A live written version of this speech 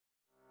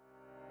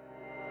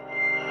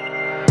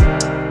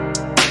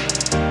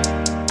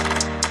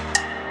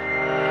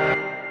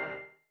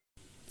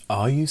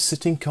Are you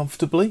sitting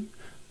comfortably?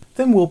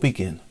 Then we'll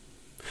begin.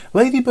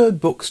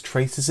 Ladybird Books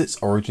traces its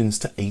origins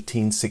to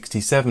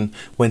 1867,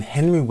 when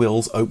Henry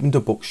Wills opened a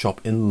bookshop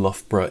in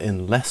Loughborough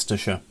in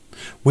Leicestershire.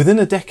 Within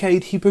a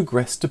decade, he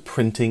progressed to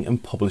printing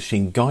and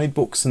publishing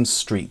guidebooks and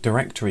street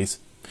directories.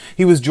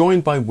 He was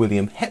joined by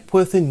William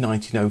Hepworth in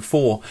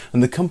 1904,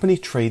 and the company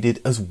traded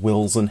as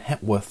Wills and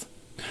Hepworth.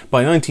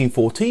 By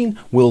 1914,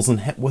 Wills and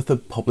Hepworth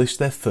had published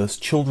their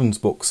first children's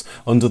books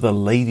under the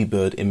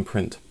Ladybird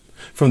imprint.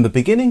 From the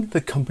beginning, the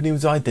company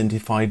was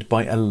identified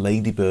by a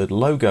ladybird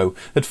logo,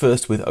 at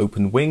first with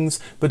open wings,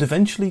 but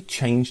eventually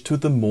changed to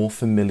the more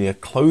familiar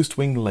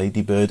closed-wing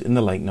ladybird in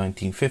the late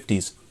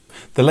 1950s.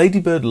 The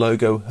Ladybird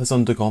logo has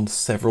undergone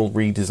several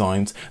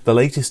redesigns, the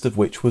latest of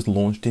which was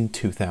launched in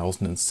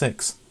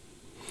 2006.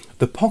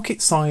 The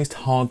pocket-sized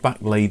hardback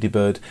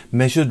Ladybird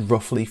measured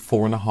roughly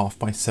 4.5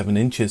 by 7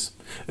 inches.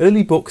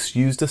 Early books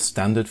used a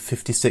standard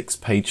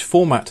 56-page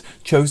format,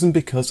 chosen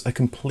because a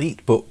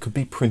complete book could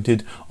be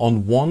printed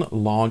on one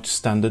large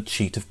standard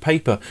sheet of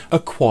paper, a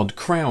quad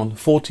crown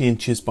 40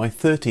 inches by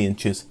 30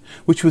 inches,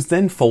 which was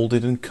then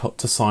folded and cut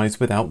to size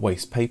without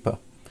waste paper.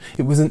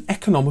 It was an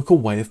economical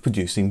way of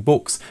producing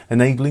books,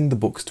 enabling the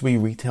books to be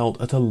retailed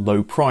at a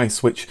low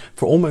price, which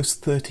for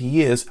almost 30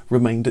 years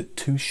remained at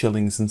 2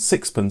 shillings and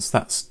sixpence,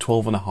 that's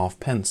 12.5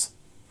 pence.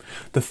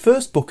 The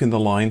first book in the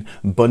line,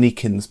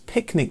 Bunnykin's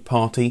Picnic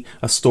Party,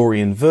 a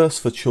story in verse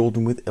for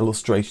children with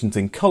illustrations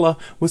in colour,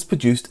 was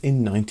produced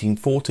in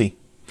 1940.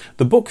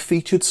 The book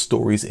featured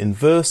stories in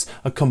verse,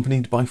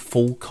 accompanied by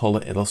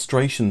full-colour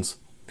illustrations.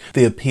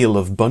 The appeal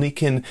of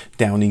Bunnykin,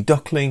 Downy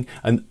Duckling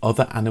and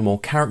other animal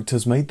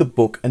characters made the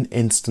book an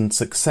instant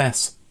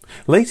success.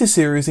 Later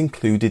series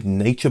included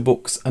nature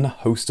books and a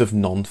host of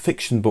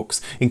non-fiction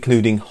books,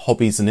 including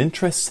hobbies and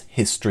interests,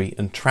 history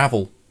and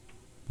travel.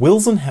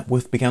 Wills and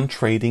Hepworth began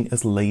trading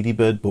as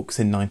Ladybird Books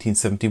in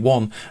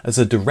 1971 as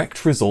a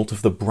direct result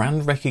of the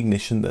brand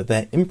recognition that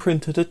their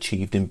imprint had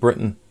achieved in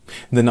Britain.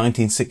 In the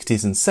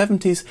 1960s and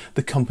 70s,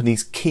 the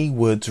company's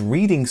Keywords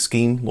reading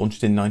scheme,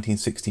 launched in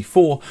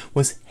 1964,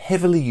 was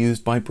heavily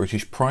used by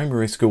British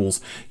primary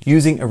schools,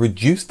 using a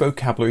reduced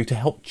vocabulary to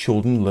help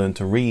children learn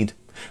to read.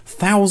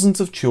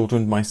 Thousands of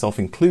children, myself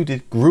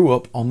included, grew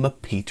up on the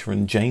Peter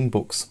and Jane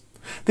books.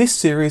 This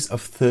series of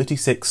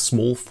 36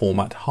 small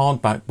format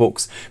hardback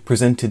books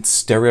presented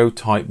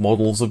stereotype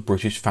models of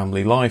British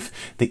family life,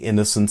 the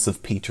innocence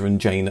of Peter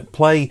and Jane at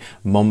play,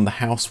 Mum the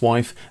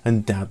housewife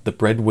and Dad the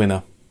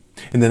breadwinner.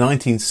 In the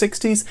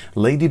 1960s,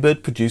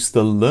 Ladybird produced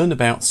the Learn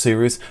About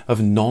series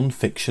of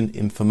non-fiction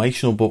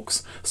informational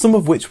books, some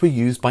of which were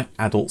used by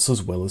adults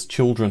as well as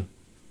children.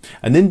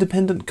 An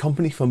independent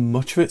company for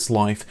much of its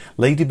life,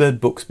 Ladybird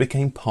Books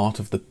became part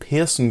of the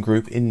Pearson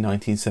Group in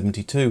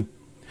 1972.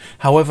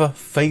 However,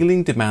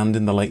 failing demand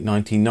in the late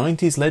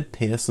 1990s led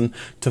Pearson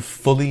to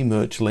fully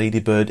merge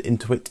Ladybird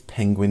into its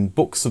Penguin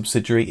Books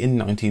subsidiary in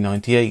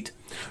 1998,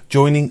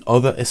 joining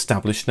other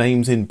established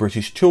names in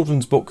British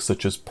children's books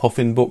such as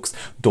Puffin Books,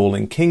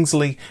 Dorling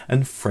Kingsley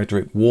and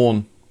Frederick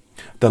Warne.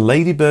 The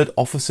Ladybird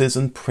offices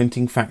and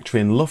printing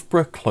factory in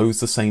Loughborough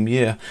closed the same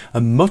year,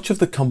 and much of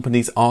the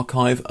company's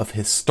archive of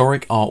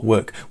historic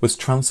artwork was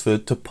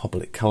transferred to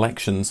public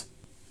collections.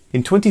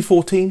 In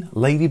 2014,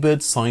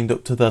 Ladybird signed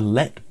up to the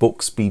Let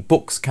Books Be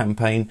Books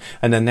campaign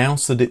and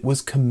announced that it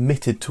was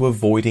committed to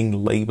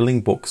avoiding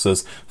labelling books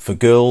as for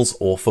girls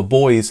or for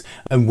boys,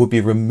 and would be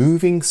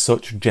removing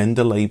such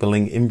gender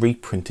labelling in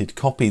reprinted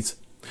copies.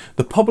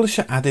 The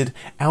publisher added,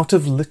 out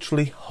of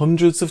literally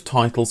hundreds of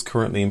titles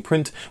currently in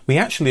print, we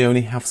actually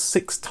only have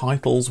 6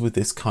 titles with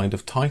this kind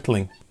of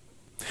titling.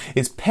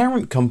 Its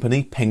parent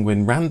company,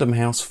 Penguin Random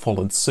House,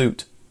 followed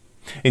suit.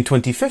 In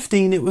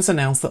 2015, it was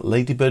announced that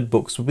Ladybird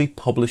Books would be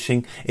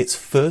publishing its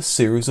first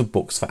series of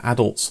books for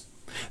adults.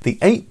 The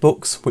 8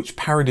 books, which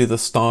parody the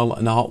style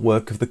and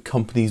artwork of the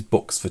company's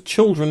books for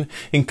children,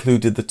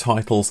 included the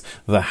titles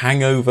The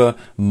Hangover,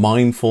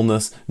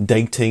 Mindfulness,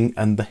 Dating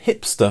and The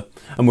Hipster,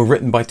 and were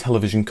written by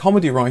television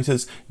comedy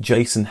writers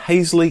Jason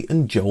Hazley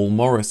and Joel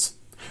Morris.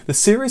 The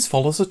series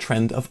follows a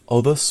trend of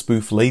other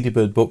spoof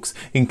Ladybird books,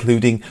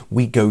 including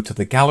We Go to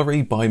the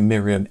Gallery by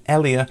Miriam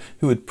Elia,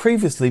 who had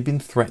previously been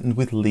threatened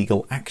with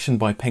legal action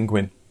by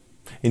Penguin.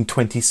 In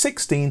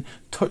 2016,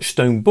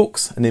 Touchstone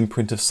Books, an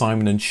imprint of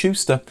Simon &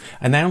 Schuster,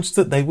 announced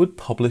that they would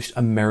publish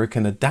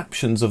American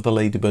adaptations of the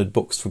Ladybird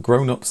books for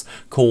grown-ups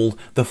called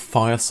the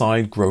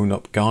Fireside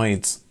Grown-Up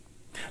Guides.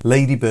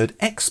 Ladybird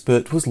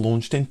Expert was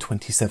launched in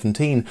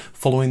 2017,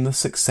 following the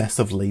success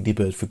of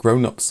Ladybird for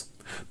Grown-ups.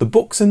 The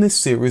books in this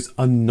series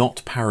are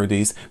not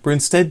parodies, but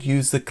instead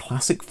use the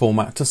classic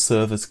format to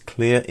serve as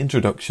clear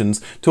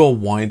introductions to a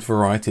wide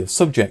variety of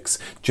subjects,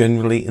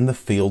 generally in the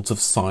fields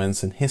of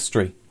science and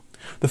history.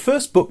 The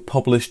first book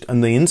published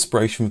and the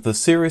inspiration for the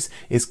series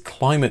is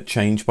Climate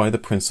Change by the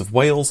Prince of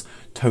Wales,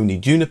 Tony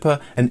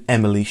Juniper and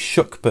Emily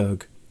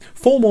Schuckberg.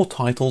 4 more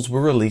titles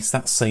were released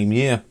that same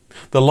year.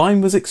 The line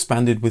was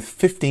expanded with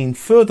 15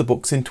 further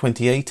books in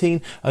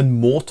 2018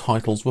 and more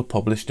titles were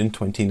published in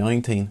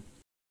 2019.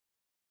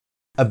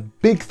 A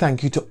big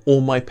thank you to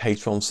all my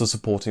patrons for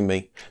supporting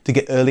me. To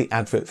get early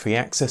advert-free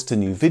access to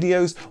new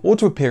videos or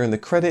to appear in the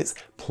credits,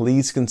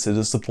 please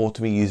consider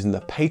supporting me using the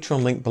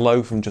Patreon link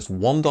below from just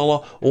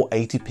 $1 or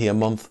 80p a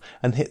month,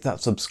 and hit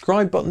that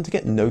subscribe button to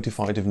get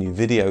notified of new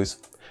videos.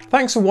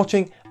 Thanks for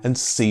watching, and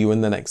see you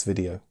in the next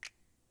video.